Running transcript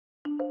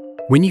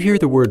When you hear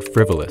the word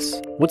frivolous,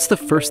 what's the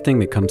first thing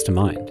that comes to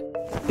mind?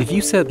 If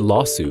you said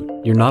lawsuit,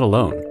 you're not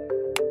alone.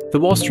 The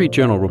Wall Street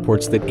Journal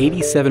reports that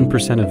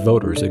 87% of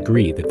voters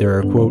agree that there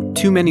are, quote,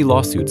 too many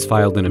lawsuits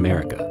filed in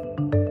America.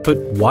 But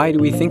why do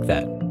we think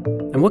that?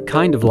 And what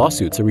kind of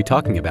lawsuits are we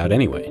talking about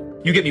anyway?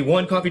 You get me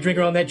one coffee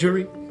drinker on that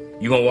jury,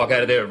 you gonna walk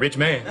out of there a rich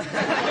man.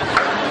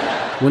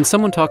 When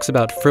someone talks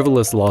about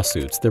frivolous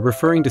lawsuits, they're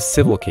referring to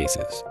civil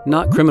cases,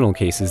 not criminal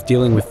cases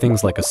dealing with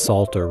things like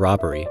assault or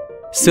robbery.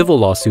 Civil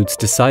lawsuits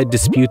decide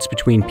disputes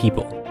between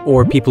people,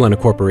 or people in a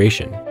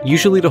corporation,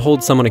 usually to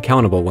hold someone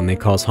accountable when they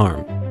cause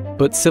harm.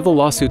 But civil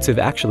lawsuits have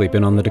actually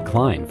been on the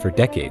decline for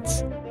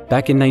decades.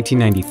 Back in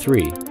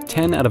 1993,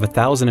 10 out of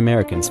 1,000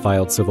 Americans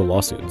filed civil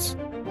lawsuits.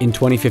 In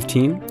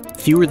 2015,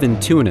 fewer than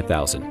 2 in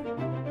 1,000.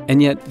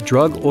 And yet,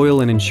 drug,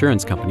 oil, and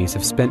insurance companies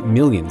have spent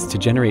millions to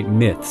generate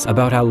myths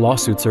about how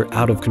lawsuits are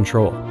out of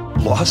control.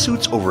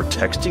 Lawsuits over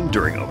texting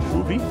during a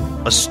movie?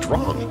 A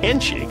strong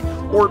handshake?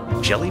 Or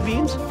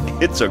jellybeans?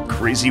 It's a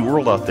crazy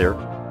world out there.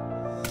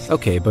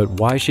 Okay, but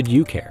why should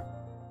you care?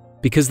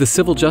 Because the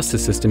civil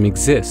justice system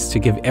exists to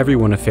give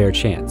everyone a fair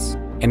chance,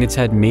 and it's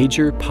had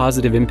major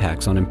positive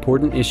impacts on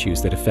important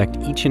issues that affect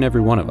each and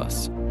every one of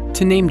us.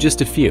 To name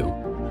just a few,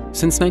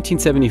 since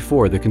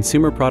 1974, the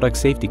Consumer Product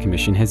Safety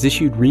Commission has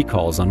issued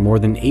recalls on more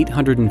than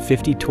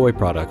 850 toy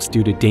products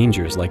due to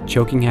dangers like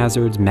choking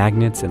hazards,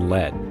 magnets, and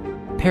lead.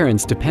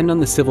 Parents depend on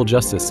the civil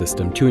justice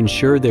system to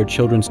ensure their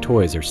children's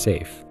toys are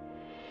safe.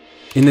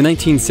 In the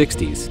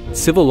 1960s,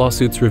 civil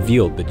lawsuits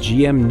revealed that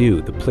GM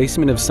knew the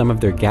placement of some of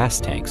their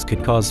gas tanks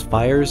could cause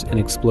fires and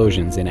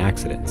explosions in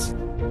accidents.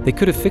 They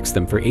could have fixed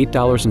them for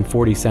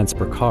 $8.40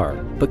 per car,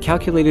 but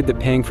calculated that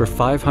paying for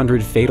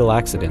 500 fatal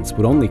accidents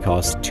would only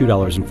cost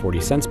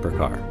 $2.40 per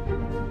car.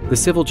 The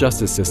civil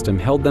justice system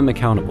held them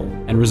accountable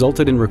and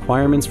resulted in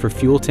requirements for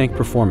fuel tank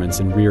performance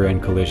in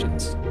rear-end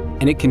collisions.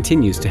 And it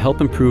continues to help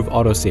improve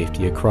auto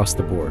safety across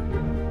the board.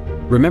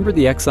 Remember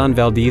the Exxon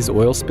Valdez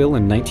oil spill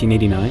in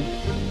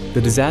 1989? The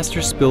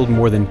disaster spilled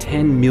more than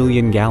 10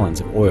 million gallons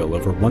of oil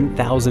over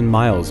 1,000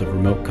 miles of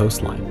remote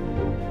coastline.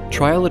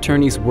 Trial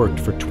attorneys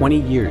worked for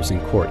 20 years in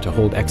court to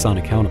hold Exxon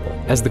accountable,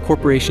 as the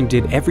corporation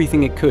did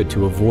everything it could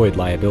to avoid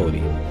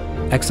liability.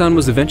 Exxon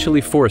was eventually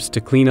forced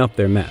to clean up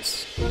their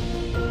mess.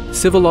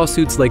 Civil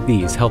lawsuits like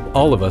these help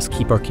all of us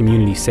keep our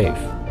community safe.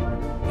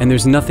 And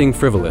there's nothing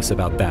frivolous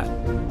about that.